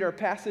Our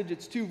passage,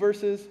 it's 2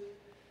 verses.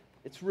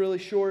 It's really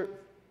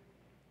short.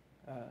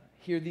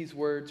 Hear these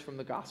words from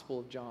the Gospel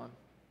of John.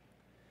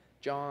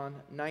 John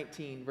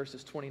 19,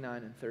 verses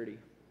 29 and 30.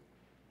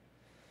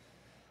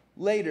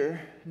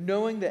 Later,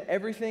 knowing that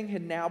everything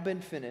had now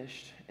been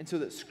finished, and so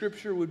that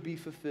Scripture would be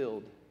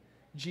fulfilled,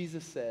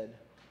 Jesus said,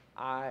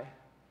 I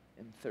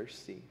am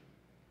thirsty.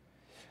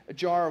 A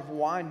jar of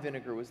wine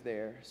vinegar was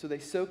there, so they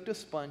soaked a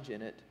sponge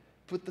in it,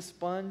 put the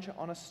sponge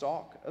on a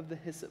stalk of the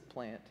hyssop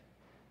plant,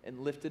 and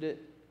lifted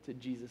it to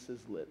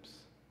Jesus' lips.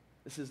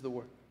 This is the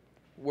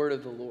word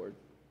of the Lord.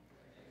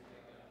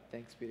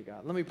 Thanks be to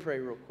God. Let me pray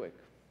real quick.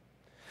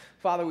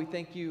 Father, we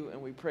thank you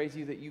and we praise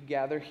you that you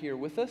gather here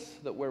with us,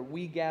 that where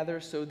we gather,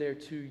 so there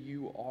too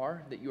you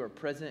are, that you are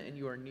present and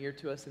you are near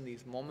to us in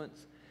these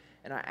moments.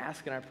 And I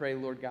ask and I pray,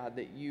 Lord God,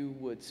 that you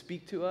would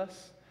speak to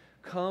us.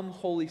 Come,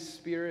 Holy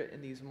Spirit,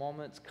 in these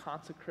moments,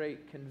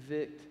 consecrate,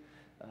 convict,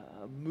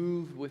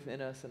 move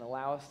within us, and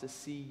allow us to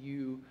see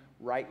you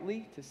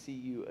rightly, to see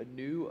you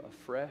anew,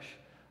 afresh.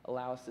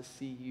 Allow us to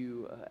see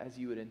you as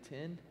you would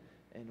intend.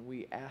 And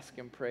we ask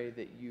and pray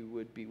that you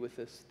would be with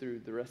us through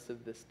the rest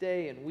of this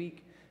day and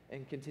week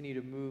and continue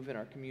to move in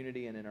our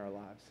community and in our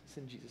lives. It's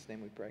in Jesus'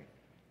 name we pray.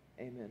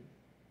 Amen.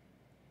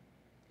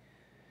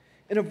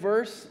 In a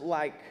verse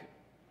like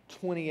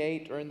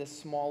 28, or in this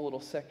small little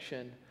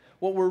section,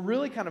 what we're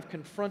really kind of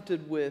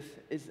confronted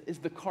with is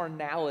the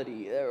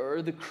carnality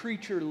or the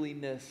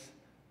creatureliness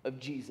of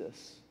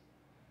Jesus.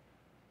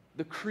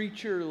 The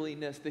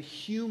creatureliness, the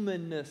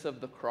humanness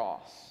of the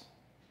cross.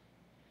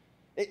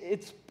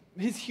 It's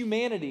his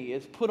humanity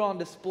is put on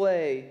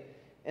display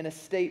in a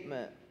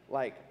statement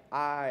like,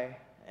 I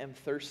am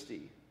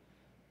thirsty.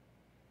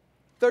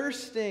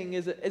 Thirsting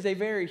is a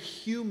very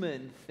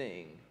human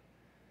thing.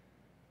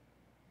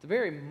 It's a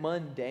very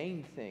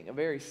mundane thing, a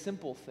very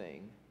simple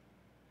thing.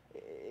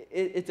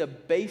 It's a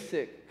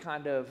basic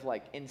kind of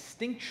like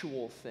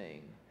instinctual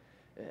thing.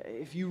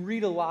 If you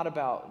read a lot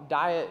about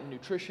diet and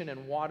nutrition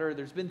and water,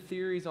 there's been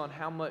theories on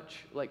how much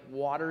like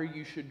water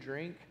you should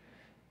drink.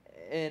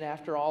 And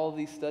after all of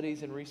these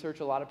studies and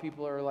research, a lot of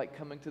people are like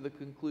coming to the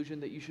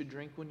conclusion that you should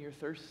drink when you're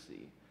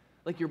thirsty.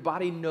 Like your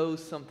body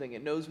knows something.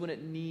 It knows when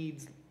it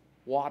needs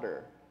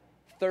water.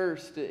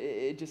 Thirst,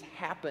 it just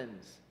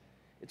happens.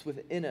 It's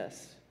within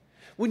us.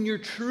 When you're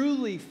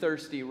truly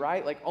thirsty,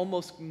 right? Like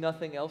almost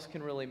nothing else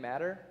can really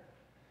matter.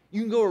 You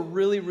can go a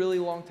really, really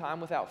long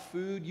time without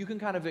food. You can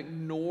kind of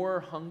ignore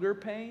hunger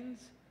pains.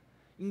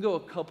 You can go a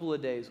couple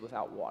of days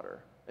without water,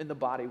 and the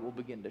body will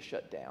begin to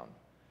shut down.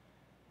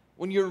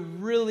 When you're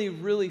really,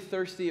 really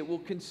thirsty, it will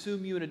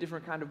consume you in a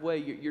different kind of way.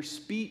 Your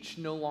speech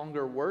no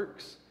longer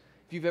works.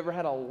 If you've ever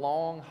had a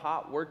long,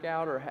 hot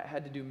workout or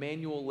had to do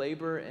manual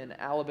labor in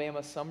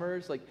Alabama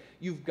summers, like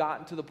you've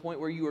gotten to the point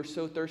where you are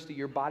so thirsty,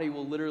 your body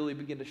will literally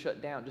begin to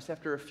shut down just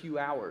after a few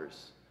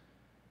hours.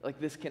 Like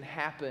this can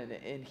happen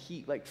in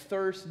heat. Like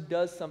thirst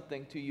does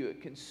something to you.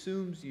 It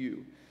consumes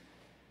you.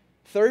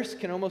 Thirst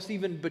can almost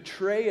even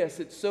betray us.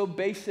 It's so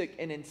basic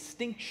and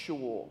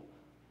instinctual.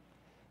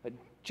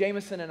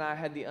 Jameson and I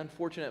had the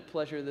unfortunate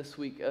pleasure this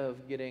week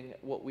of getting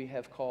what we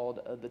have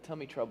called the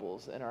tummy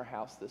troubles in our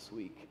house this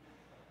week.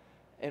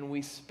 And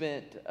we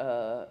spent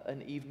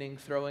an evening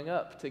throwing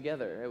up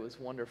together. It was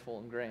wonderful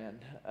and grand.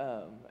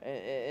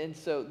 And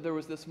so there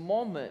was this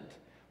moment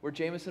where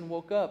Jameson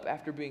woke up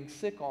after being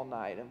sick all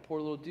night, and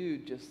poor little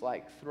dude just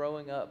like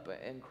throwing up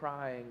and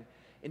crying.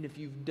 And if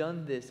you've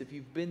done this, if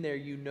you've been there,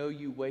 you know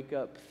you wake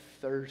up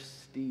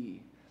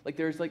thirsty. Like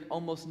there's like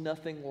almost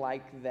nothing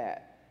like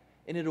that.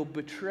 And it'll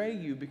betray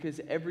you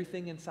because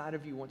everything inside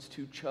of you wants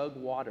to chug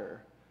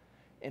water.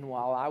 And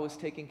while I was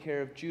taking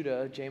care of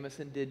Judah,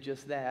 Jameson did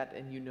just that,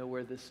 and you know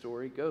where this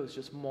story goes.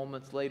 Just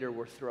moments later,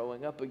 we're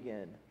throwing up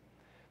again.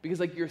 Because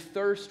like your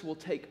thirst will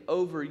take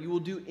over. You will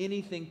do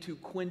anything to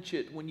quench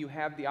it when you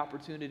have the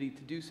opportunity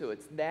to do so.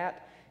 It's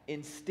that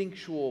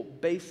instinctual,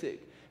 basic.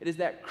 It is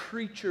that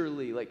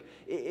creaturely. Like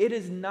it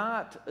is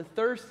not,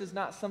 thirst is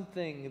not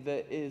something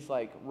that is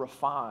like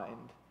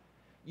refined.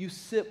 You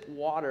sip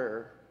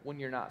water when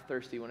you're not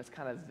thirsty, when it's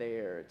kind of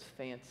there, it's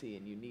fancy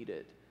and you need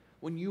it.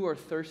 When you are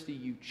thirsty,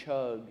 you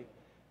chug.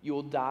 You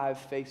will dive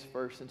face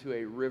first into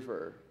a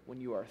river when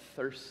you are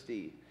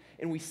thirsty.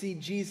 And we see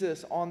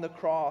Jesus on the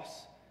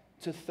cross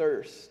to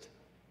thirst.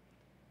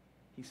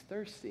 He's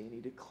thirsty and he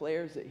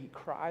declares it. He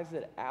cries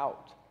it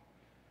out.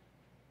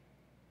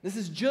 This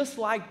is just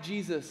like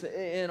Jesus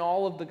in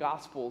all of the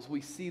Gospels.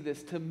 We see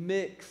this, to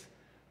mix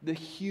the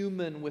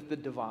human with the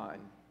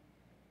divine.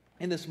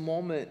 In this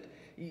moment,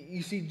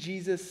 you see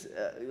Jesus,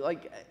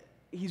 like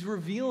he's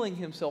revealing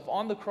himself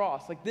on the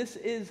cross. Like this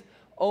is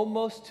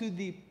almost to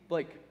the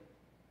like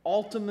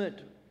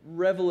ultimate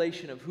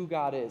revelation of who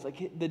God is.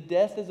 Like the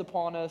death is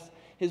upon us.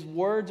 His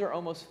words are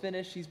almost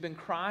finished. He's been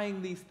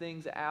crying these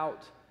things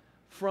out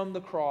from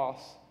the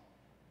cross.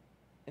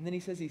 And then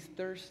he says he's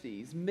thirsty.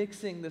 He's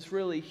mixing this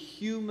really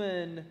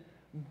human,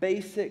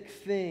 basic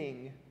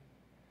thing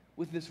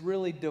with this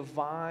really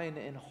divine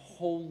and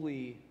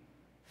holy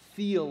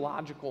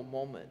theological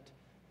moment.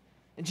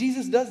 And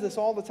Jesus does this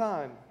all the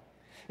time.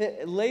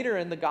 Later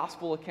in the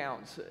gospel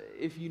accounts,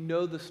 if you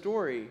know the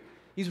story,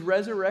 he's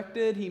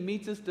resurrected, he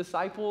meets his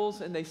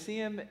disciples, and they see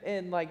him,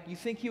 and like you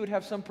think he would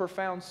have some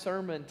profound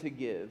sermon to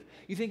give.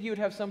 You think he would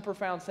have some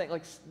profound saying,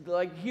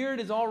 like here it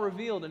is all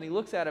revealed, and he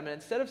looks at him, and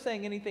instead of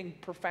saying anything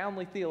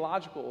profoundly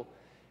theological,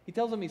 he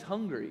tells him he's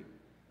hungry.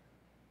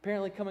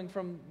 Apparently coming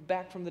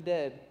back from the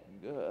dead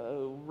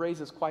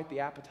raises quite the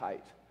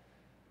appetite.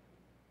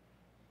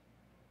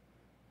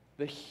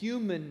 The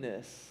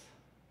humanness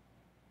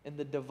and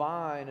the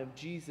divine of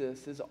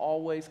Jesus is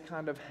always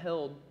kind of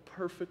held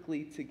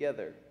perfectly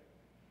together.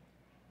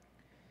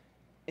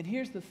 And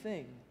here's the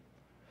thing.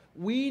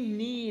 We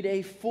need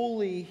a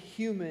fully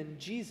human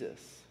Jesus.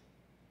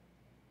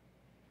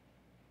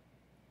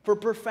 For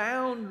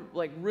profound,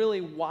 like really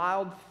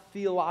wild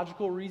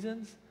theological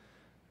reasons,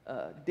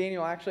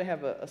 Daniel, I actually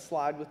have a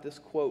slide with this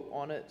quote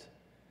on it.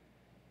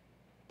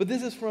 But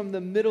this is from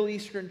the Middle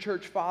Eastern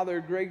church father,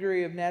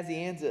 Gregory of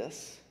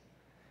Nazianzus.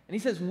 And he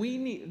says,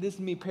 this is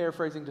me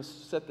paraphrasing to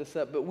set this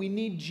up, but we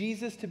need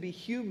Jesus to be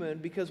human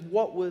because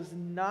what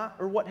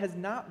has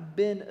not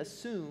been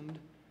assumed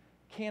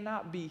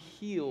cannot be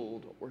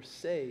healed or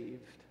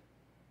saved.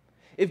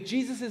 If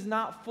Jesus is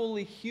not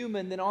fully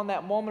human, then on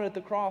that moment at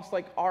the cross,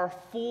 like our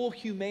full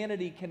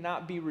humanity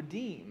cannot be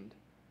redeemed.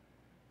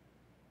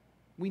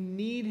 We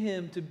need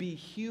him to be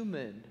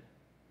human,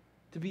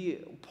 to be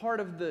part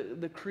of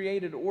the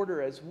created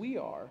order as we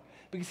are.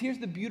 Because here's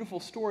the beautiful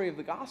story of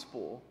the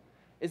gospel,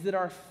 is that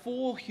our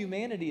full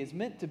humanity is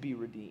meant to be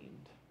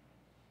redeemed.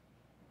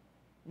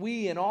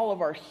 We and all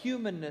of our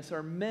humanness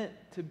are meant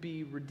to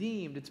be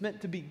redeemed. It's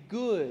meant to be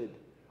good.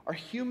 Our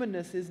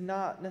humanness is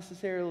not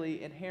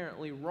necessarily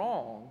inherently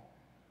wrong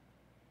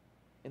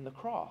in the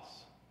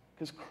cross,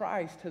 because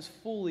Christ has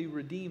fully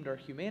redeemed our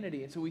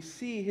humanity. And so we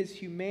see his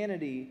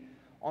humanity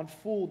on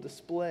full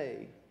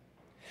display.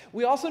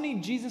 We also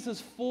need Jesus'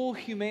 full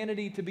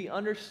humanity to be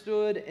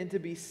understood and to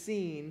be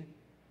seen,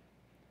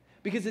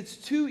 because it's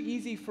too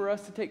easy for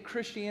us to take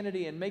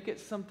Christianity and make it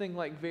something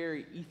like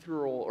very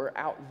ethereal or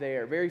out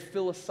there, very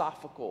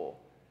philosophical,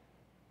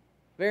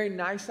 very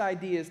nice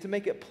ideas, to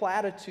make it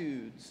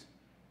platitudes,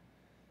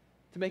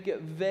 to make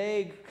it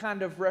vague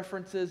kind of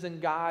references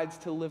and guides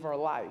to live our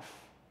life.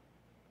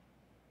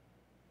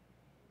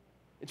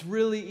 It's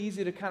really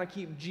easy to kind of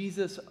keep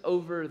Jesus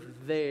over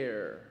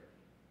there,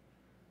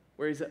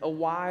 where he's a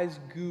wise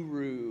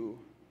guru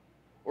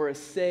or a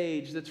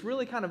sage that's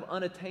really kind of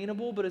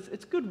unattainable, but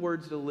it's good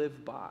words to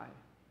live by.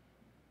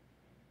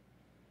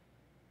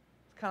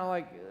 It's kind of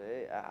like,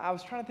 I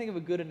was trying to think of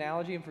a good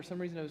analogy, and for some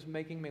reason it was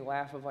making me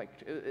laugh of like,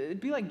 it'd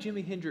be like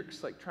Jimi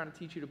Hendrix like trying to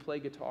teach you to play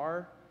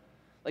guitar.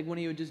 Like when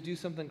he would just do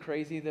something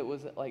crazy that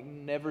was like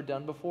never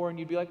done before, and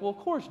you'd be like, well, of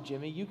course,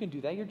 Jimmy, you can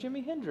do that. You're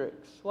Jimi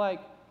Hendrix. Like,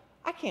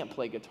 I can't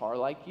play guitar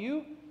like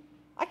you.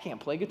 I can't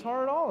play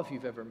guitar at all if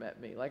you've ever met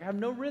me. Like, I have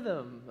no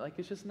rhythm. Like,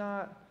 it's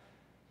not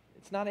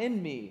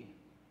in me.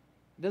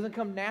 It doesn't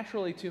come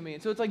naturally to me.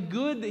 And so it's like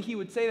good that he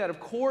would say that. Of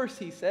course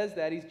he says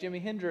that. He's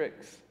Jimi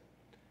Hendrix.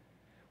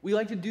 We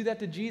like to do that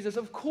to Jesus.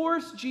 Of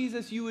course,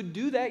 Jesus, you would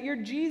do that. You're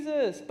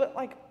Jesus. But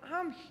like,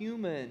 I'm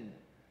human.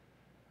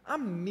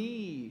 I'm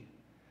me.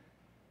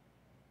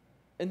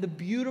 And the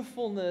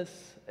beautifulness,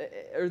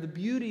 or the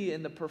beauty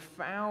and the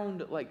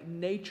profound like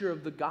nature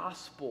of the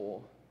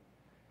gospel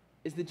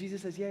is that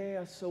Jesus says,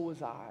 yeah, so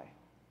was I.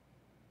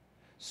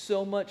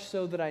 So much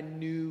so that I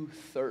knew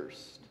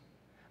thirst.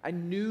 I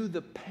knew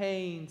the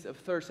pains of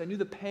thirst. I knew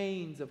the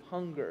pains of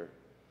hunger.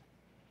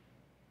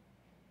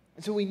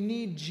 And so we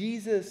need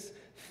Jesus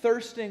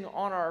thirsting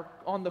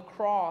on the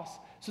cross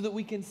so that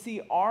we can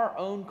see our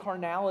own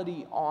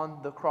carnality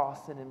on the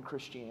cross and in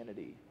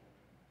Christianity.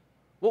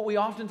 What we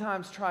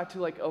oftentimes try to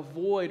like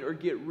avoid or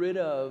get rid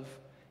of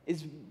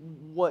is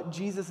what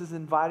Jesus is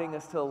inviting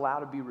us to allow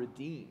to be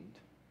redeemed,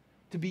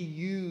 to be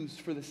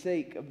used for the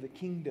sake of the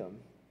kingdom.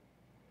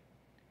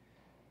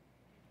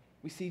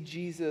 We see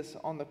Jesus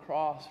on the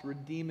cross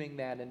redeeming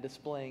that and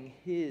displaying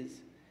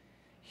his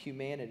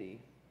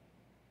humanity.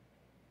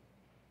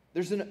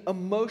 There's an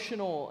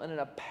emotional and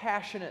a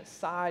passionate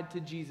side to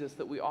Jesus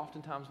that we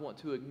oftentimes want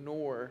to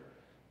ignore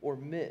or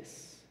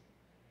miss.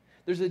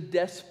 There's a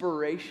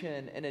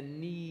desperation and a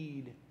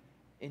need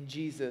in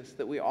Jesus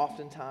that we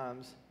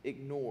oftentimes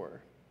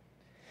ignore.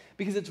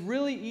 Because it's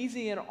really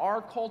easy in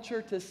our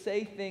culture to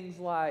say things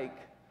like,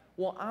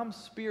 well, I'm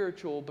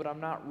spiritual, but I'm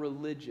not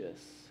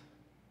religious.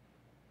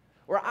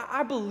 Or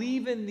I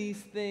believe in these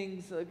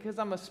things because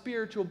I'm a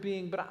spiritual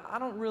being, but I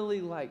don't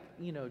really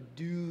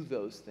do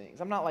those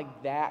things. I'm not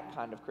like that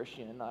kind of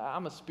Christian.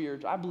 I'm a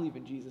spiritual. I believe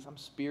in Jesus. I'm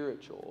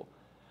spiritual.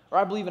 Or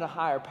I believe in a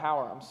higher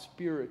power. I'm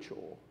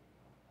spiritual.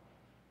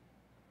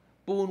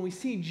 But when we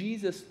see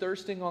Jesus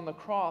thirsting on the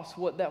cross,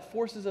 what that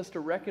forces us to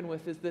reckon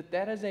with is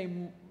that is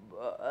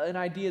an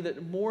idea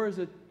that more is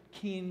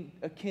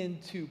akin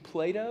to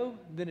Plato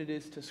than it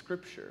is to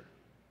Scripture.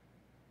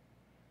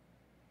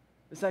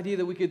 This idea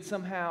that we could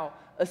somehow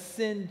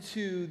ascend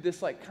to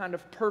this like kind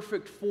of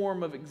perfect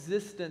form of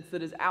existence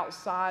that is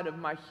outside of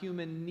my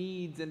human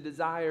needs and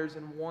desires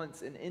and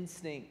wants and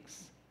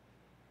instincts.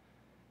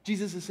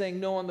 Jesus is saying,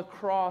 no, on the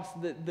cross,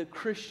 the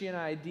Christian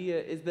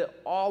idea is that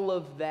all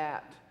of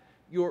that,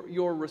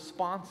 your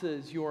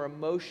responses, your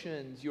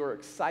emotions, your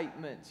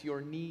excitements,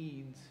 your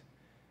needs,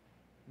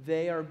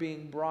 they are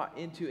being brought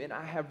into, and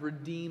I have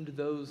redeemed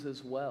those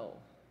as well.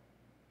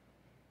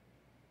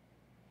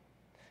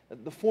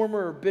 The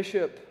former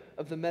bishop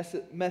of the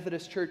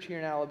Methodist Church here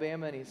in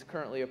Alabama, and he's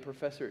currently a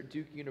professor at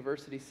Duke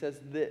University, says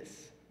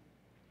this.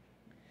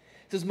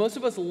 He says, most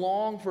of us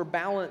long for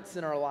balance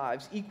in our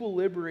lives,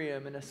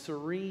 equilibrium, and a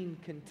serene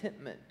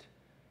contentment.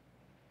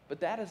 But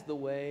that is the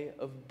way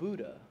of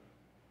Buddha,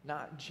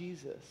 not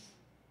Jesus.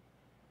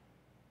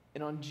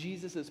 And on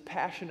Jesus'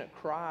 passionate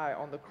cry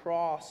on the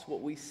cross,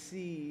 what we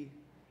see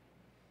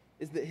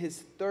is that his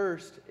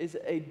thirst is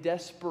a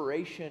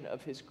desperation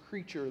of his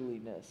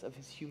creatureliness, of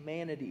his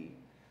humanity.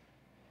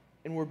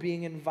 And we're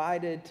being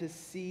invited to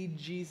see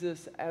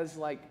Jesus as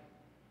like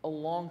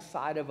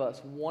alongside of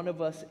us, one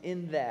of us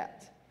in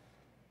that.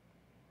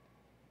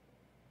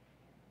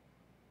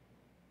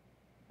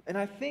 And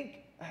I think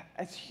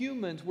as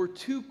humans, we're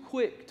too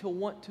quick to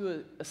want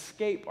to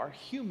escape our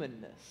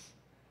humanness.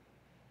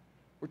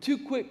 We're too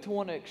quick to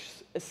want to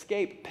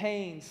escape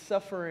pain,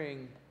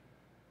 suffering,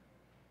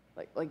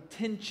 like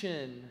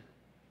tension.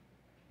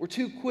 We're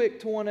too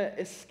quick to want to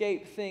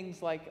escape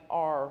things like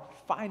our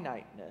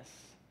finiteness,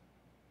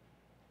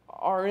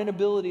 our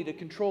inability to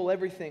control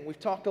everything. We've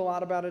talked a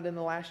lot about it in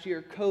the last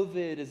year.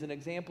 COVID is an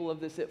example of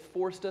this. It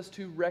forced us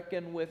to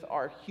reckon with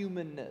our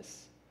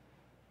humanness,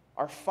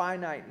 our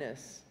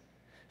finiteness.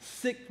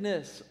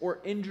 Sickness or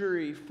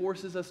injury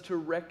forces us to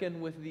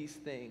reckon with these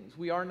things.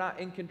 We are not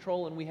in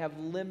control, and we have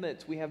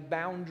limits, we have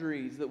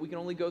boundaries that we can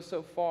only go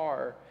so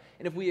far.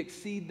 And if we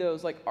exceed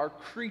those, like our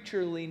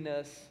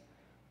creatureliness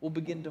will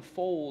begin to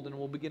fold and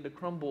will begin to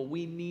crumble.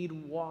 We need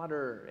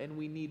water and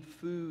we need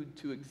food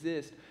to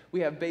exist.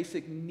 We have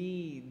basic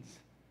needs.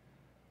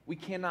 We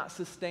cannot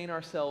sustain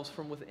ourselves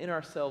from within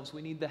ourselves.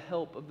 We need the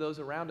help of those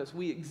around us.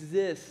 We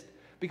exist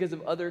because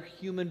of other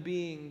human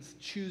beings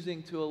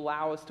choosing to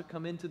allow us to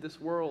come into this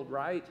world,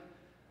 right?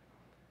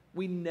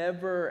 We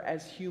never,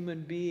 as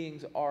human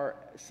beings, are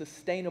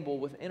sustainable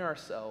within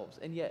ourselves.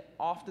 And yet,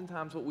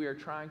 oftentimes what we are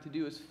trying to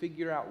do is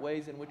figure out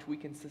ways in which we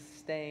can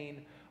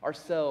sustain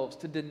ourselves,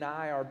 to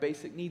deny our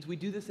basic needs. We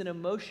do this in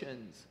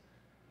emotions.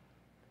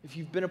 If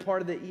you've been a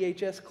part of the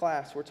EHS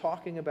class, we're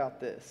talking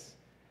about this.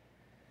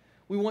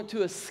 We want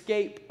to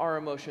escape our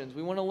emotions.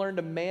 We want to learn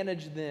to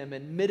manage them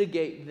and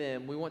mitigate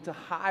them. We want to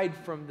hide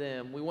from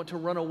them. We want to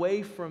run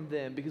away from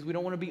them because we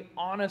don't want to be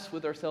honest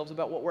with ourselves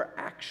about what we're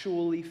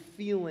actually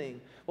feeling,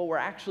 what we're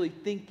actually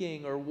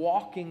thinking or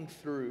walking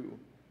through.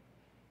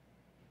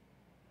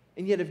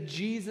 And yet if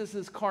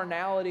Jesus'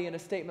 carnality in a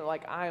statement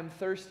like, I am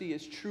thirsty,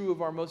 is true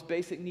of our most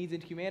basic needs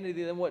in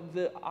humanity, then what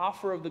the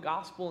offer of the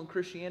gospel in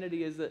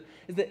Christianity is that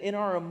in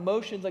our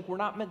emotions, like we're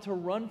not meant to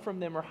run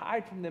from them or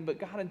hide from them, but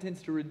God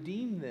intends to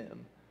redeem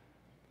them.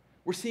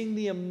 We're seeing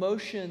the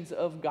emotions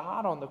of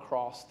God on the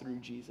cross through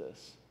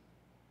Jesus.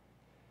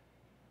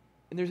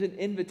 And there's an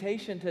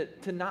invitation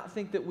to not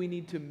think that we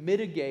need to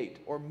mitigate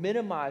or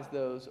minimize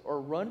those or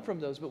run from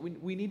those, but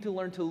we need to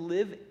learn to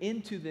live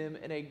into them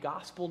in a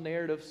gospel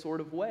narrative sort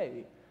of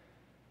way.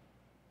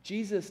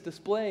 Jesus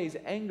displays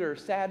anger,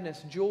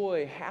 sadness,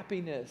 joy,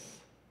 happiness,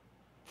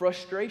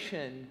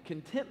 frustration,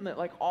 contentment,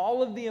 like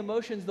all of the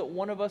emotions that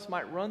one of us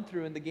might run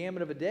through in the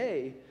gamut of a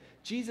day.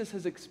 Jesus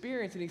has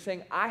experienced, and he's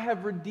saying, I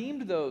have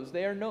redeemed those.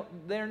 They are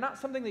not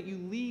something that you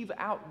leave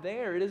out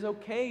there. It is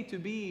okay to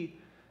be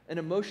an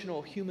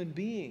emotional human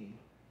being.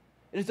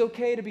 It is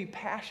okay to be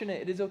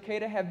passionate. It is okay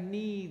to have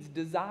needs,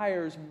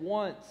 desires,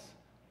 wants.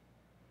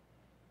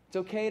 It's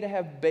okay to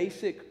have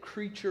basic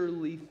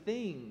creaturely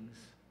things.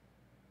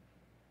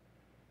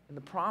 And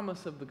the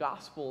promise of the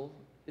gospel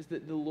is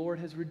that the Lord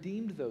has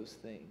redeemed those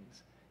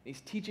things.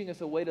 He's teaching us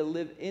a way to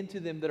live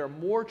into them that are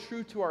more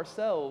true to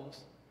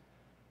ourselves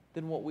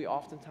than what we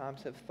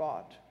oftentimes have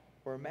thought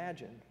or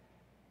imagined.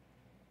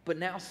 But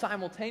now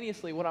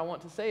simultaneously, what I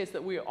want to say is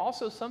that we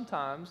also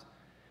sometimes,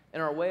 in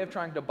our way of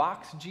trying to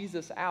box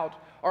Jesus out,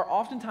 are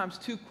oftentimes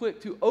too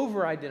quick to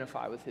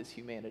over-identify with his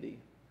humanity.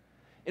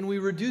 And we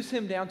reduce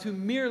him down to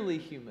merely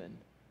human,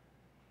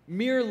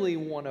 merely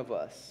one of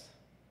us.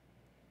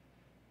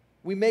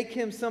 We make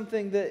him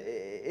something that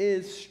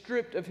is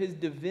stripped of his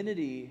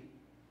divinity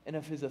and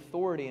of his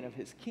authority and of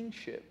his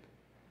kingship.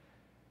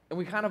 And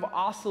we kind of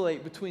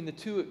oscillate between the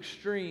two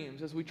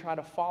extremes as we try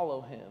to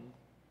follow him.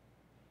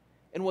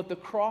 And what the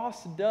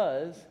cross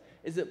does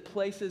is it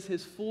places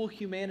his full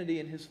humanity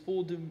and his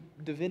full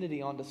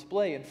divinity on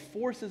display and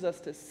forces us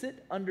to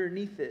sit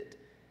underneath it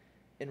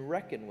and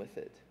reckon with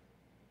it.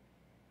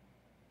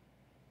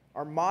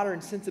 Our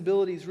modern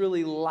sensibilities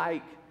really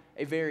like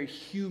a very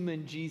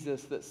human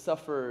Jesus that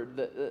suffered,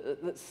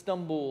 that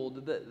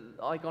stumbled, that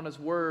like on his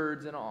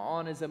words and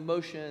on his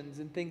emotions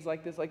and things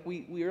like this. Like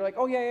we are like,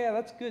 oh yeah,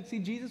 that's good. See,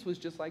 Jesus was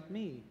just like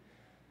me.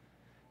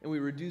 And we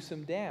reduce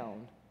him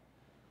down.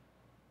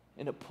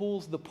 And it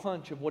pulls the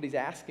punch of what he's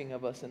asking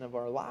of us and of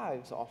our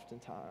lives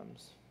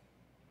oftentimes.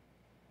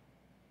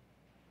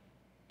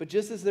 But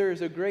just as there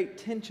is a great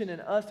tension in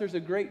us, there's a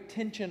great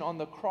tension on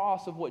the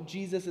cross of what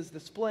Jesus is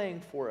displaying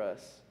for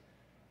us.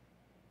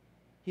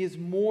 He is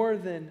more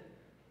than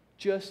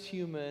just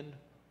human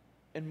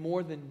and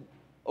more than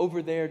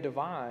over there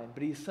divine,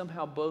 but he is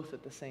somehow both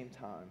at the same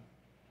time.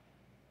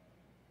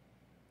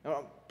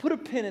 Now, put a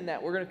pin in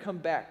that. We're going to come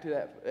back to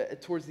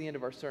that towards the end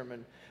of our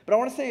sermon. But I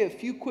want to say a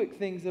few quick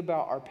things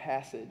about our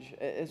passage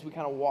as we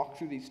kind of walk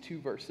through these two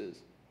verses.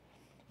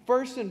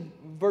 First, in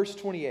verse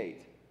 28,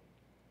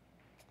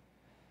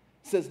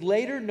 it says,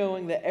 "Later,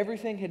 knowing that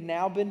everything had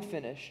now been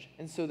finished,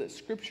 and so that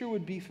Scripture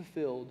would be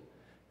fulfilled,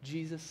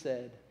 Jesus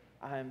said,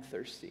 'I am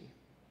thirsty.'"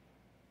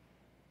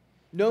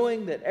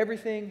 Knowing that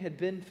everything had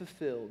been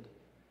fulfilled,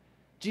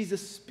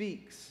 Jesus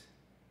speaks.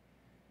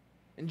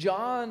 And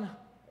John,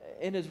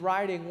 in his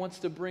writing, wants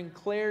to bring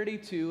clarity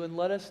to and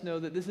let us know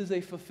that this is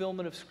a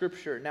fulfillment of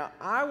Scripture. Now,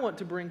 I want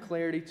to bring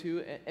clarity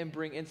to and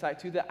bring insight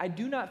to that. I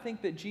do not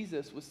think that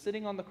Jesus was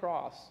sitting on the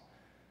cross,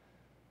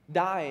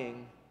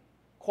 dying,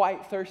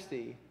 quite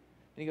thirsty,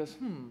 and he goes,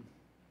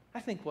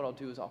 I think what I'll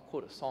do is I'll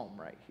quote a psalm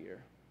right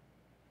here.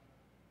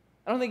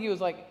 I don't think he was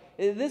like,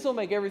 this will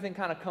make everything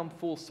kind of come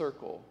full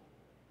circle.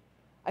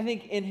 I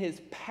think in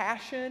his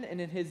passion and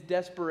in his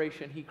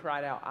desperation, he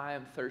cried out, "I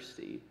am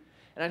thirsty."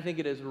 And I think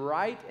it is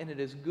right and it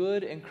is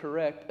good and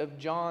correct of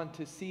John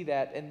to see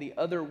that and the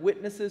other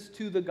witnesses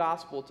to the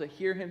gospel to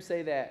hear him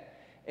say that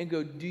and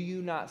go, do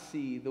you not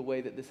see the way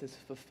that this is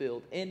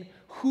fulfilled? In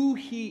who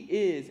he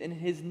is, in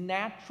his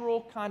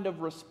natural kind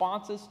of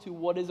responses to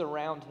what is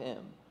around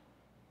him,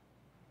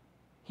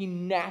 he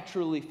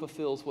naturally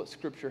fulfills what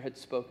Scripture had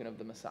spoken of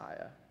the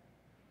Messiah.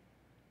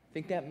 I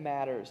think that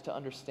matters to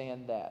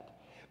understand that.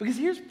 Because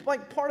here's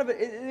like part of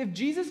it. If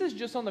Jesus is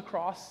just on the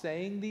cross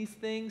saying these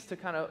things to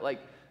kind of like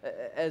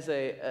as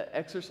a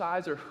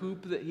exercise or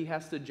hoop that he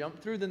has to jump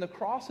through, then the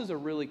cross is a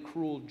really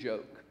cruel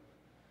joke.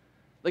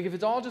 Like if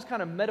it's all just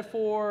kind of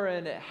metaphor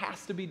and it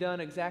has to be done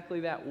exactly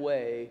that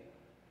way,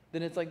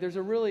 then it's like there's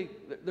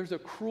a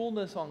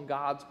cruelness on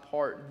God's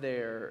part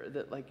there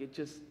that like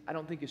I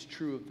don't think is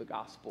true of the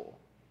gospel.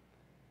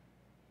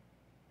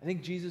 I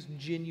think Jesus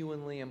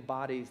genuinely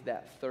embodies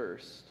that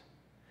thirst.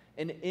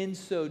 And in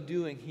so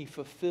doing, he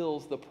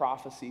fulfills the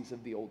prophecies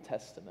of the Old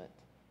Testament.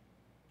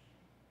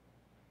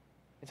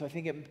 And so I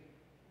think it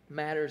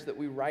matters that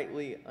we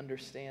rightly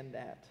understand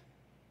that.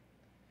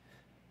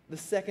 The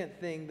second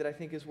thing that I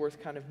think is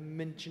worth kind of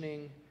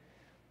mentioning,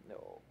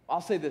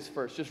 I'll say this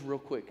first, just real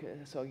quick,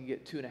 so you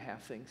get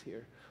 2.5 things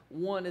here.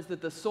 One is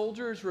that the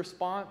soldier's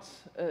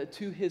response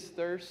to his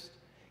thirst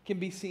can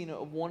be seen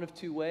one of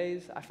two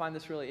ways. I find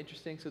this really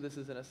interesting, so this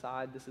is an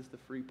aside. This is the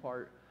free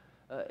part.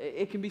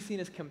 It can be seen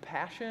as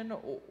compassion,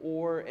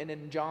 and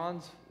in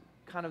John's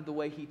kind of the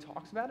way he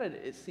talks about it,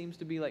 it seems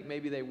to be like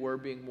maybe they were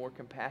being more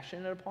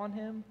compassionate upon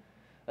him.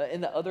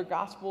 In the other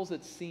Gospels,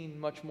 it's seen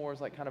much more as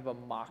like kind of a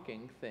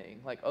mocking thing.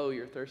 Like, oh,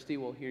 you're thirsty?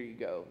 Well, here you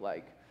go.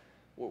 Like,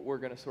 we're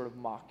going to sort of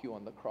mock you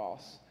on the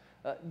cross.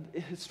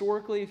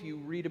 Historically, if you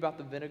read about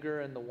the vinegar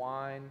and the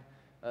wine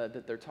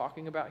that they're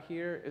talking about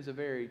here, is a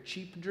very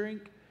cheap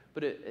drink.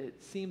 But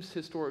it seems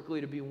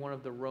historically to be one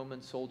of the Roman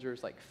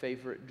soldiers' like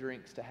favorite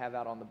drinks to have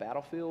out on the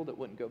battlefield. It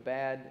wouldn't go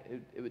bad.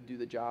 It would do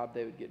the job.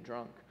 They would get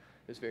drunk.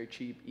 It was very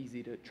cheap,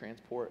 easy to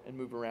transport and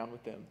move around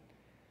with them.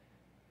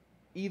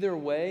 Either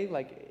way,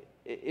 like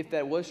if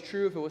that was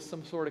true, if it was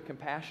some sort of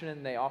compassion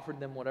and they offered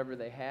them whatever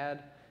they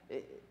had,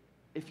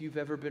 if you've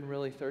ever been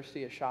really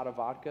thirsty, a shot of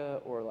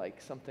vodka or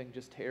like something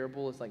just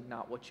terrible is like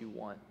not what you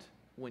want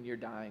when you're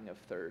dying of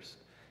thirst.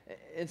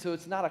 And so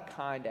it's not a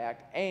kind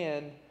act.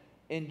 And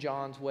in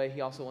John's way,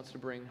 he also wants to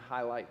bring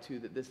highlight to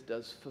that this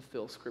does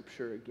fulfill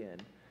Scripture again.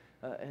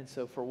 And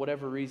so for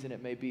whatever reason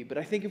it may be. But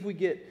I think if we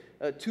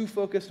get too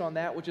focused on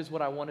that, which is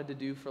what I wanted to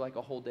do for like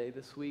a whole day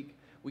this week,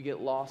 we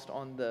get lost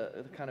on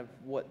the kind of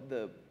what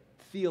the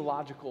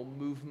theological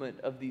movement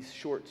of these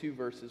short 2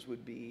 verses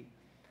would be.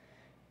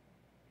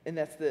 And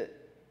that's that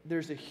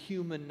there's a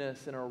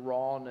humanness and a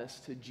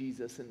rawness to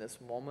Jesus in this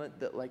moment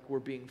that like we're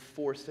being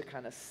forced to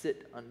kind of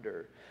sit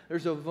under.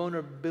 There's a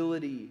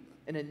vulnerability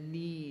and a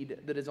need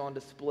that is on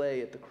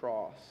display at the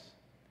cross.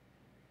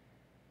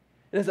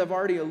 And as I've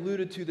already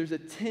alluded to, there's a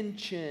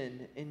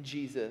tension in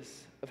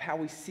Jesus of how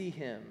we see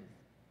him,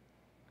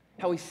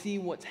 how we see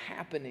what's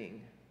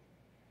happening.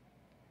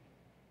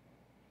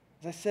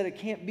 As I said, it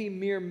can't be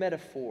mere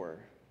metaphor.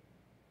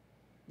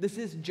 This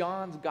is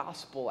John's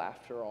gospel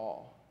after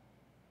all.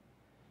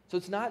 So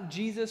it's not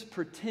Jesus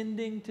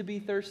pretending to be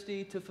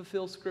thirsty to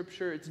fulfill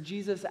Scripture. It's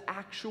Jesus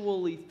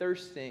actually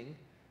thirsting.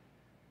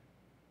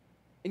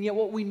 And yet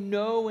what we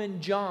know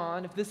in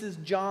John, if this is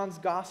John's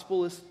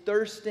gospel, is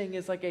thirsting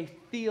is like a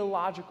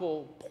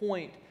theological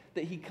point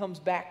that he comes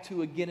back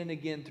to again and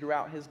again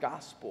throughout his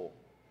gospel.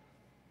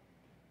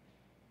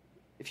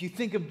 If you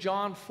think of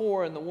John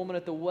 4 and the woman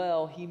at the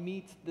well, he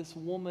meets this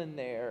woman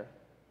there,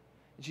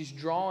 and she's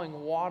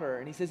drawing water.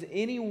 And he says,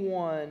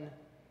 anyone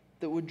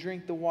that would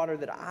drink the water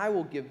that I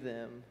will give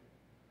them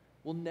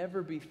will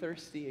never be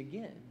thirsty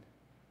again.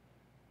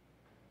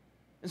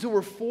 And so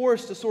we're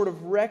forced to sort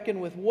of reckon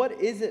with what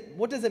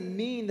does it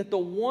mean that the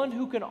one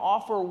who can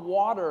offer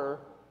water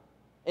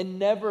and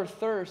never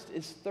thirst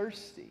is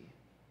thirsty.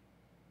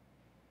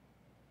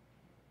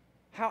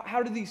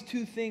 How do these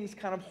two things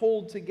kind of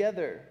hold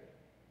together?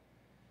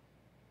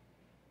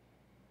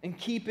 In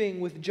keeping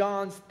with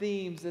John's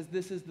themes, as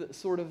this is the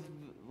sort of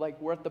like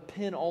we're at the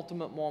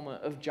penultimate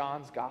moment of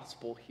John's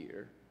gospel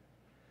here.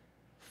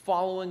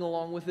 Following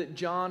along with it,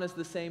 John is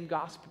the same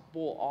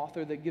gospel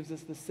author that gives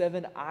us the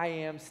 7 I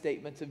am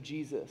statements of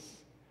Jesus.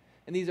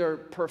 And these are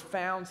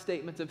profound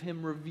statements of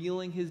him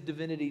revealing his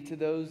divinity to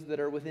those that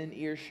are within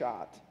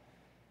earshot.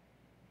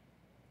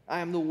 I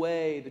am the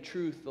way, the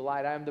truth, the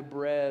light. I am the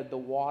bread, the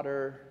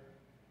water,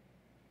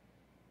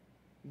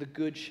 the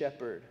good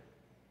shepherd.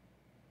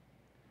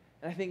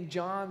 And I think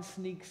John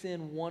sneaks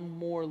in one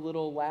more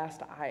little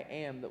last I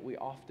am that we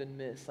often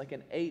miss, like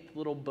an 8th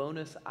little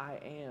bonus I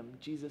am.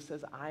 Jesus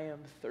says, I am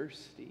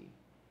thirsty.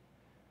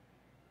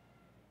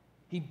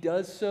 He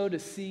does so to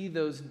see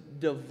those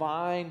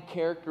divine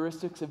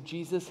characteristics of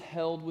Jesus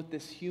held with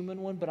this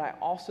human one, but I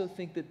also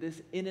think that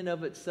this in and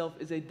of itself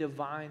is a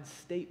divine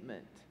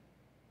statement.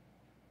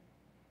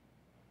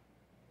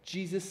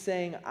 Jesus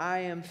saying, I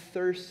am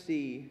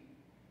thirsty,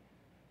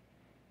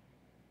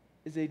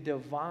 is a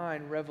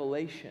divine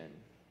revelation.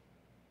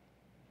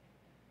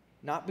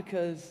 Not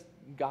because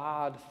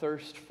God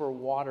thirsts for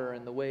water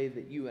in the way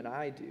that you and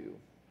I do,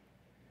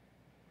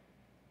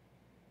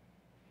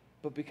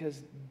 but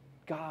because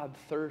God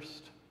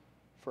thirsts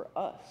for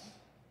us.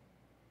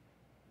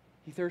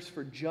 He thirsts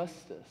for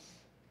justice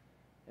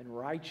and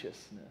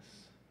righteousness.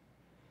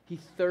 He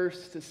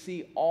thirsts to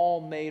see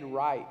all made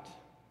right.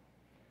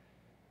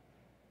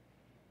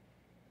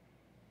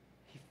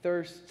 He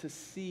thirsts to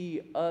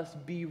see us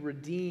be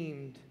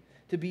redeemed,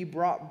 to be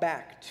brought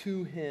back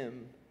to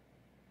him.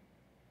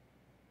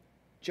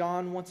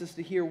 John wants us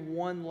to hear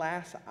one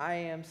last I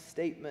am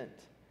statement,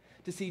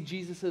 to see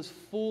Jesus'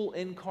 full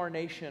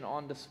incarnation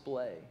on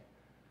display.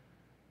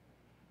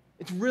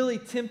 It's really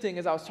tempting,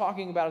 as I was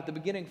talking about at the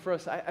beginning for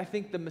us, I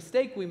think the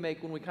mistake we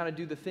make when we kind of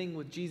do the thing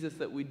with Jesus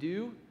that we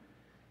do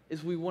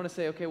is we want to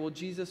say, okay, well,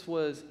 Jesus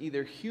was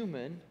either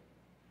human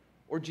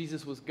or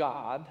Jesus was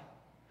God.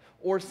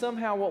 Or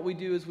somehow what we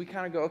do is we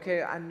kind of go,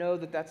 okay, I know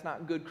that that's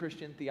not good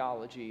Christian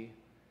theology,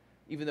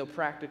 even though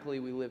practically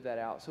we live that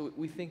out. So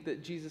we think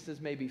that Jesus is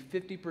maybe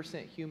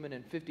 50% human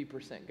and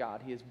 50%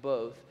 God. He is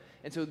both.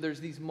 And so there's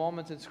these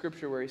moments in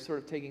Scripture where he's sort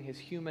of taking his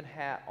human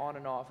hat on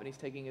and off, and he's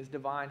taking his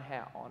divine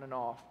hat on and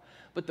off.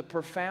 But the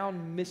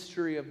profound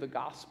mystery of the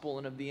gospel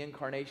and of the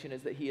incarnation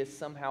is that he is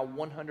somehow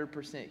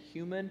 100%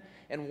 human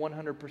and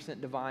 100%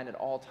 divine at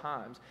all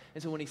times.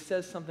 And so when he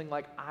says something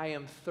like, I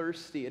am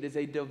thirsty, it is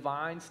a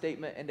divine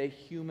statement and a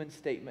human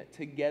statement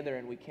together,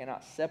 and we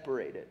cannot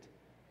separate it.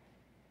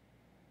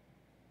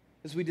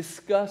 As we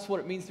discuss what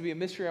it means to be a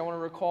mystery, I want to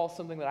recall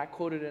something that I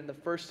quoted in the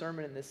first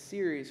sermon in this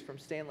series from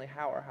Stanley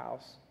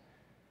Hauerhaus.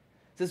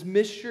 It says,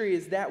 mystery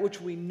is that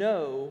which we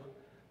know,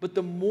 but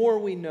the more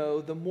we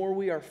know, the more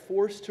we are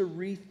forced to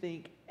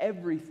rethink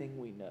everything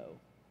we know.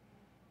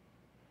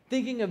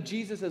 Thinking of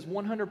Jesus as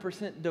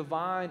 100%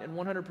 divine and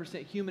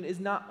 100% human is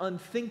not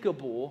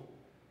unthinkable.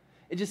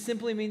 It just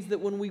simply means that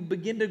when we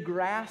begin to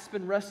grasp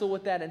and wrestle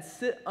with that and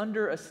sit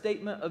under a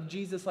statement of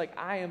Jesus like,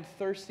 I am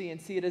thirsty, and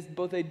see it as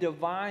both a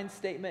divine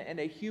statement and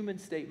a human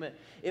statement,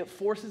 it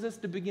forces us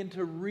to begin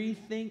to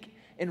rethink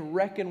and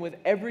reckon with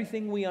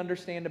everything we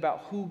understand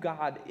about who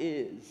God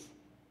is.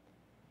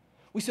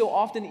 We so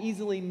often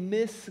easily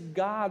miss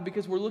God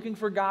because we're looking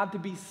for God to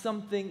be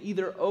something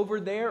either over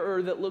there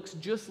or that looks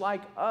just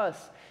like us.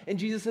 And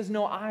Jesus says,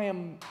 no,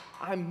 I'm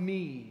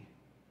me.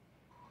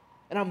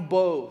 And I'm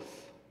both.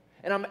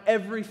 And I'm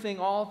everything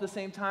all at the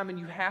same time, and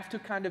you have to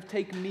kind of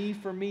take me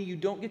for me. You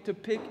don't get to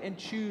pick and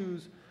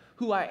choose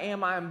who I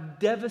am. I am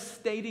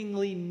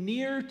devastatingly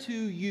near to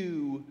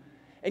you,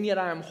 and yet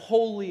I am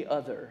wholly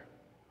other.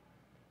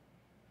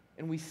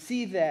 And we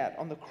see that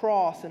on the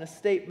cross in a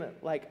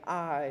statement like,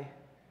 I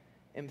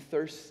am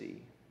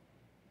thirsty.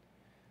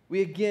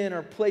 We again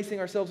are placing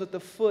ourselves at the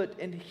foot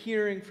and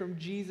hearing from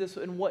Jesus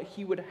and what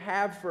he would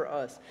have for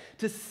us.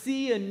 To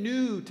see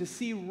anew, to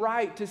see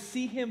right, to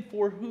see him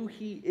for who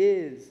he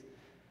is.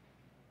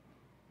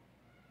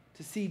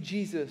 To see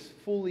Jesus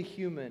fully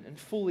human and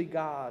fully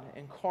God,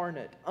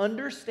 incarnate,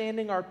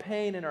 understanding our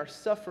pain and our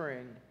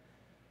suffering,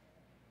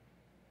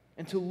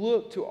 and to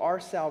look to our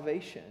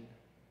salvation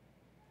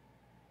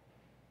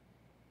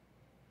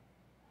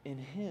in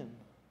him.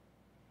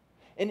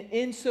 And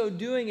in so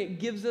doing, it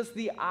gives us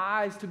the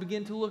eyes to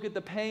begin to look at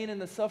the pain and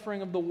the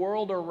suffering of the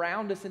world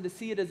around us and to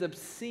see it as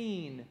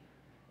obscene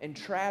and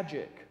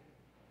tragic.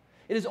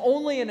 It is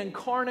only an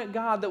incarnate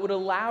God that would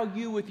allow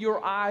you with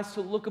your eyes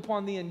to look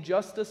upon the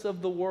injustice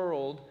of the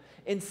world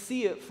and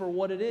see it for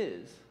what it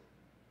is.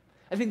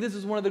 I think this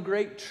is one of the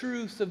great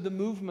truths of the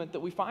movement that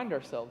we find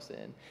ourselves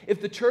in.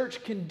 If the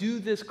church can do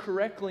this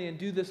correctly and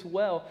do this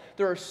well,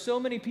 there are so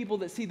many people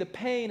that see the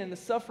pain and the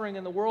suffering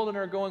in the world and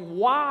are going,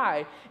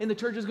 why? And the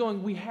church is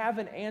going, we have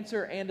an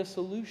answer and a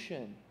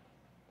solution.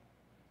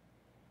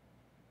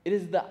 It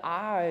is the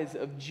eyes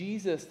of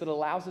Jesus that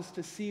allows us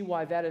to see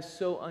why that is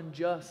so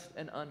unjust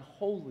and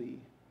unholy.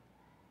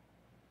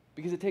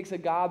 Because it takes a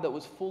God that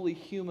was fully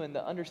human,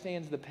 that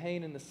understands the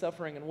pain and the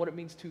suffering and what it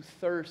means to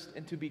thirst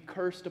and to be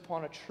cursed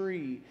upon a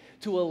tree,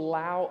 to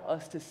allow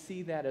us to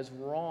see that as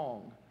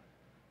wrong.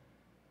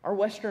 Our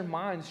Western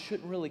minds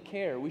shouldn't really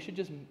care. We should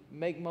just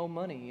make more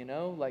money,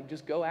 like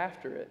just go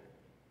after it.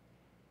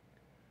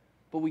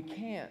 But we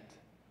can't.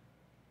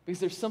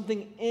 Because there's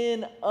something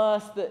in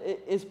us that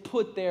is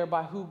put there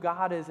by who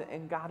God is,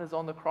 and God is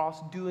on the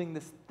cross doing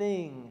this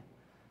thing.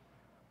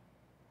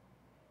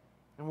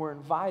 And we're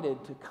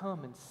invited to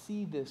come and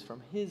see this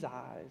from His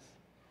eyes.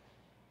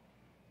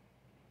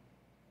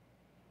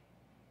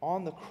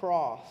 On the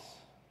cross,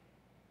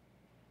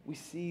 we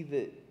see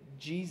that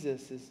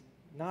Jesus is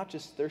not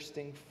just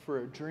thirsting for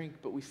a drink,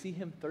 but we see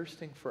Him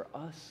thirsting for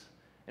us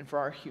and for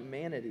our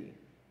humanity.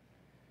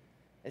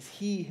 As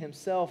He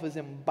Himself is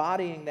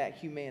embodying that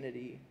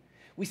humanity,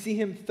 we see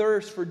Him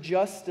thirst for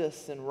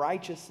justice and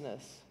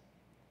righteousness.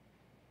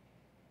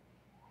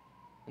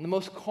 In the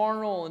most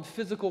carnal and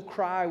physical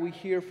cry we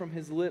hear from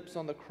His lips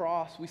on the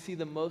cross, we see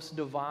the most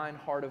divine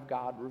heart of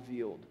God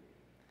revealed.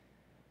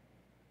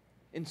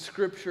 In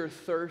Scripture,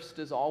 thirst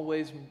is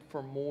always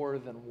for more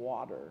than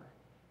water.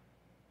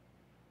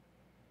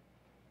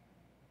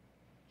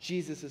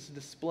 Jesus is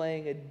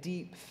displaying a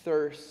deep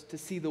thirst to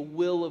see the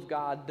will of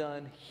God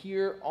done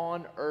here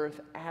on earth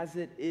as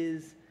it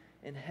is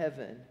in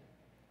heaven.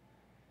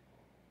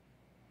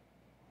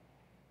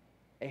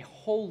 A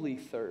holy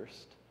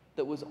thirst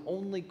that was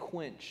only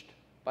quenched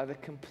by the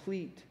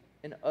complete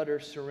and utter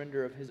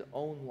surrender of His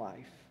own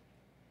life.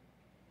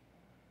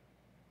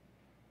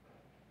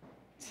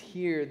 It's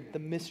here that the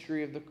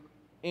mystery of the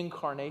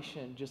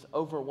incarnation just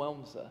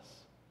overwhelms us.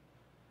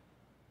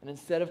 And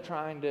instead of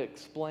trying to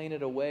explain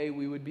it away,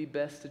 we would be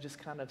best to just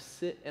kind of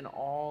sit in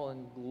awe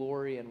and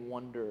glory and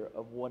wonder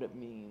of what it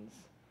means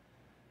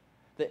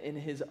that in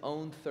His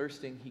own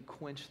thirsting, He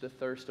quenched the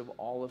thirst of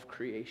all of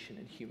creation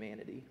and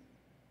humanity.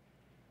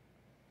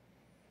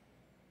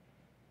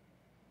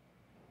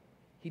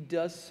 He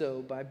does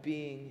so by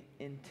being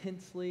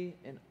intensely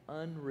and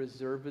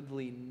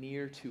unreservedly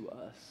near to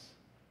us,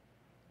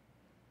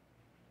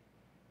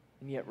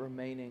 and yet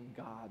remaining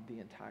God the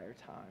entire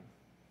time.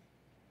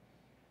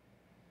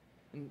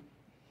 And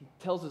He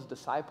tells His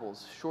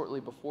disciples shortly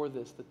before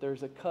this that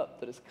there's a cup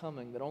that is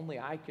coming that only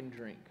I can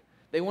drink.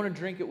 They want to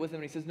drink it with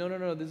Him, and He says, no,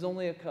 there's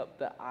only a cup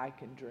that I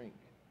can drink.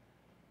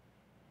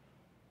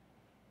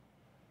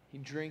 He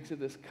drinks of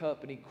this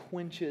cup and He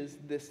quenches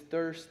this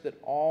thirst that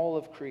all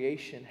of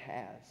creation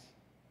has.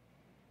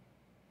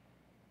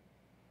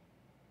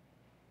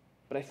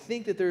 But I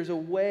think that there's a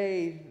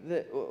way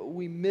that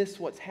we miss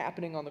what's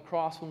happening on the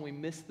cross when we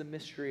miss the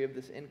mystery of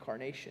this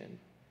incarnation.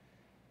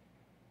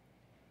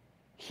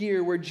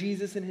 Here, where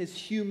Jesus in His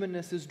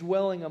humanness is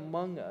dwelling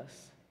among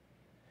us,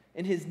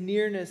 in His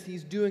nearness,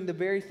 He's doing the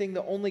very thing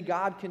that only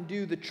God can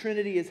do. The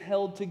Trinity is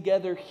held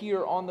together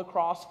here on the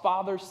cross,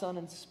 Father, Son,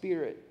 and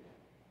Spirit.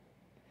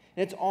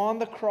 And it's on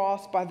the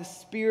cross by the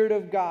Spirit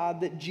of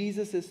God that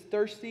Jesus is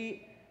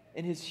thirsty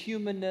in His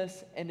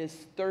humanness and is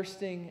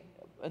thirsting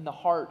in the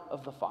heart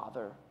of the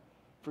Father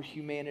for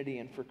humanity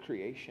and for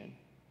creation.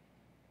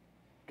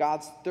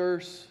 God's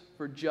thirst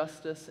for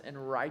justice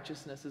and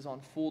righteousness is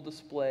on full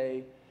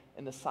display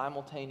in the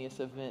simultaneous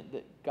event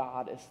that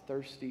God is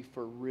thirsty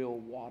for real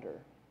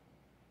water.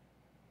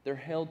 They're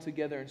held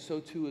together, and so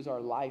too is our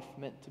life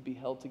meant to be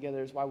held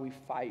together. It's why we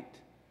fight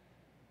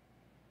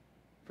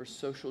for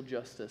social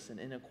justice and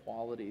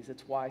inequalities.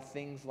 It's why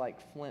things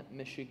like Flint,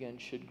 Michigan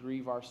should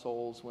grieve our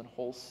souls when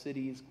whole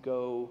cities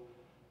go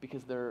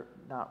because they're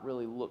not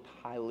really looked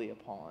highly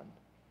upon.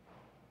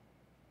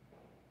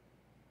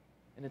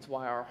 And it's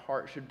why our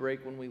heart should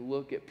break when we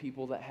look at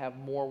people that have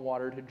more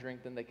water to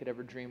drink than they could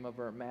ever dream of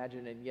or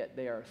imagine, and yet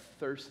they are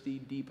thirsty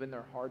deep in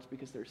their hearts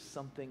because there's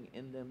something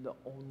in them that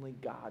only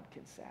God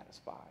can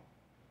satisfy.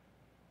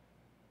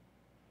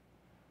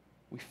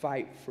 We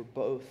fight for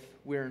both.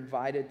 We're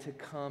invited to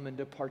come and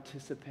to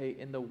participate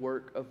in the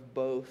work of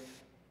both.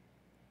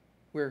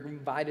 We're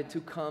invited to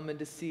come and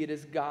to see it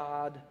as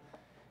God,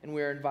 and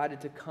we're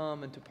invited to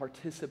come and to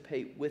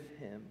participate with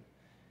Him.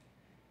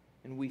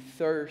 And we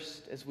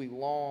thirst as we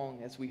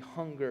long, as we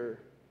hunger.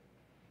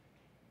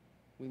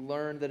 We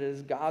learn that it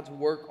is God's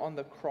work on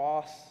the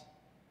cross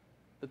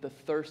that the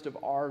thirst of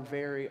our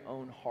very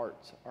own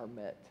hearts are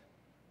met.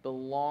 The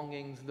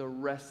longings, the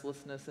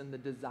restlessness, and the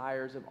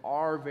desires of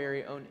our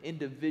very own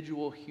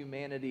individual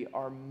humanity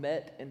are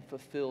met and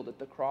fulfilled at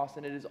the cross.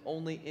 And it is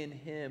only in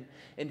Him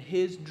and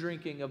His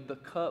drinking of the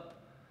cup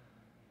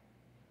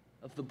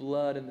of the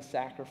blood and the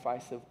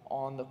sacrifice of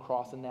on the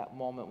cross in that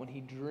moment when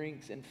He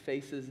drinks and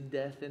faces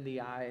death in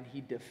the eye and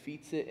He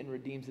defeats it and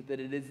redeems it,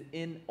 that it is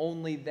in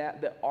only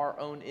that our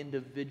own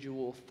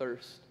individual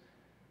thirst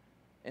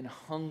and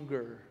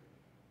hunger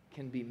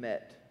can be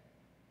met.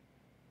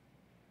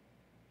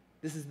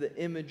 This is the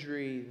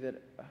imagery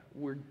that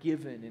we're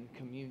given in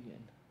communion.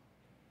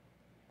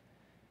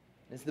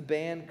 As the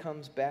band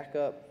comes back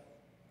up,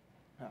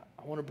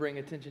 I want to bring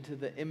attention to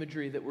the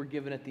imagery that we're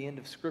given at the end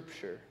of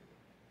Scripture.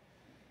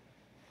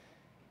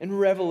 In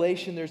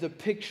Revelation, there's a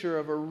picture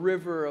of a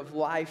river of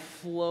life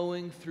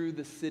flowing through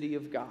the city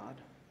of God.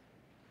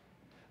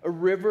 A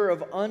river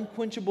of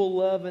unquenchable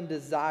love and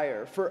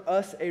desire. For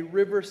us, a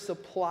river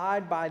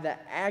supplied by the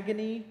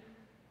agony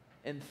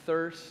and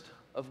thirst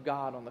of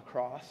God on the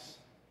cross.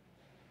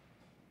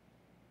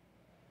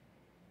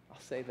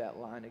 I'll say that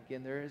line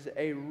again. There is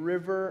a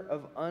river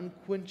of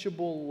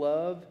unquenchable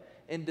love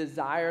and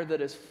desire that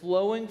is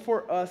flowing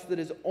for us, that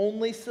is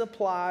only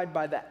supplied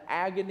by the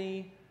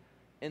agony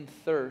and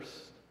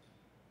thirst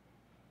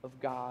of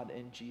God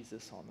and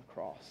Jesus on the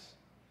cross.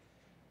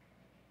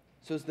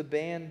 So as the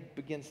band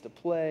begins to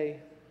play,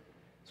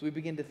 as we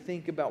begin to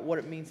think about what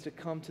it means to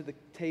come to the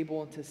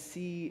table and to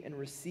see and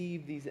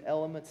receive these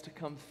elements, to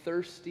come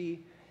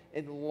thirsty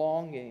and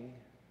longing,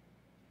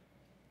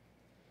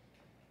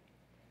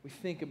 we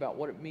think about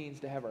what it means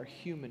to have our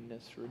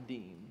humanness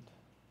redeemed.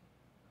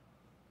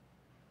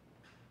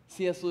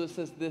 C.S. Lewis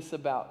says this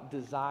about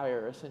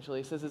desire,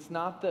 essentially. He says it's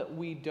not that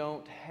we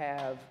don't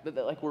have, that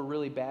like we're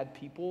really bad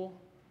people.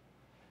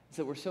 It's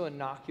that we're so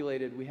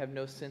inoculated we have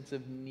no sense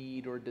of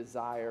need or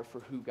desire for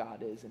who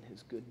God is and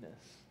his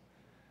goodness.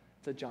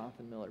 It's a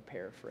Jonathan Miller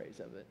paraphrase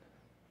of it.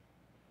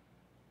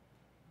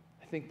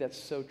 I think that's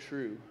so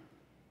true.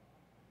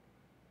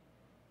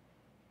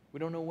 We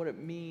don't know what it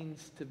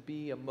means to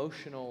be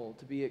emotional,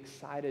 to be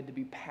excited, to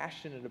be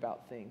passionate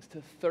about things,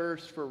 to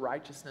thirst for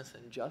righteousness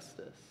and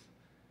justice,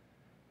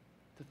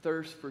 to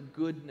thirst for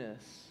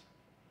goodness.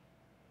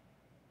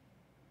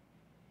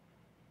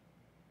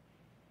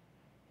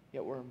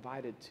 Yet we're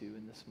invited to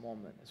in this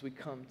moment as we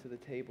come to the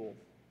table.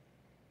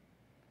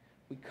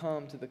 We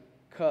come to the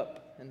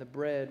cup and the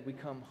bread. We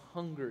come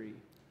hungry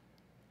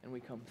and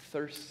we come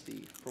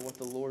thirsty for what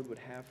the Lord would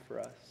have for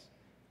us.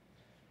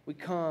 We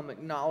come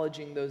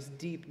acknowledging those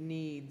deep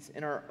needs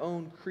in our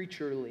own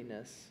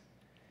creatureliness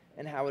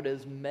and how it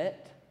is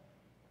met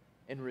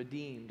and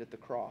redeemed at the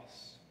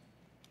cross.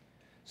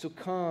 So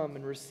come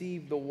and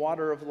receive the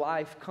water of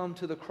life. Come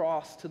to the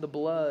cross, to the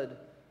blood.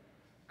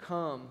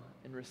 Come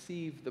and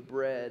receive the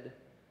bread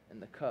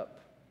and the cup.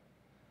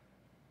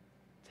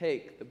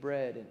 Take the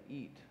bread and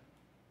eat,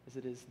 as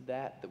it is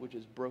that which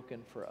is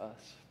broken for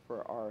us,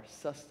 for our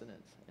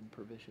sustenance and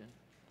provision.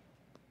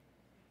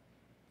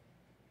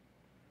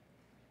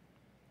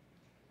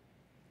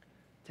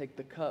 Take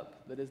the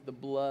cup that is the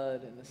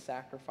blood and the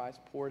sacrifice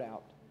poured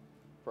out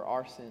for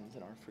our sins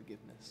and our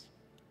forgiveness.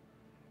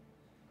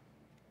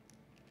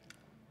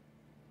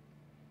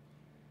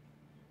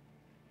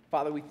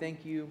 Father, we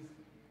thank you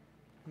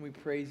and we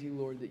praise you,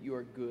 Lord, that you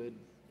are good,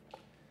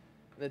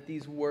 that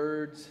these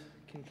words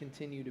can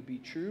continue to be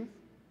true.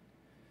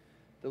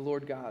 The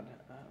Lord God,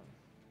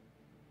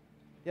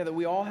 that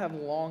we all have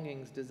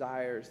longings,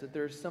 desires, that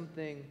there's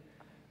something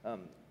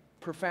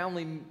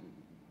profoundly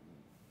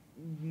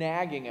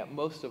nagging at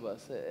most of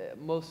us at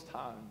most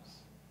times.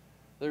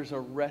 There's a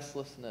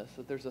restlessness,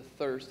 that there's a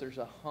thirst, there's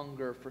a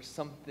hunger for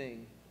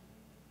something.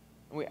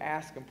 And we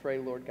ask and pray,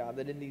 Lord God,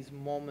 that in these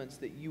moments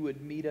that you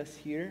would meet us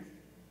here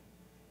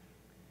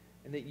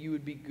and that you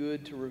would be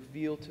good to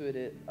reveal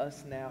to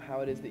us now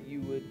how it is that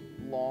you would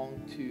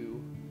long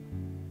to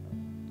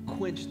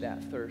quench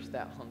that thirst,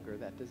 that hunger,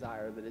 that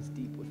desire that is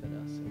deep within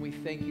us. And we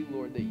thank you,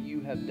 Lord, that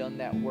you have done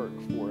that work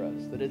for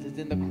us, that it is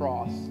in the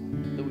cross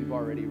that we've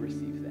already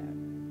received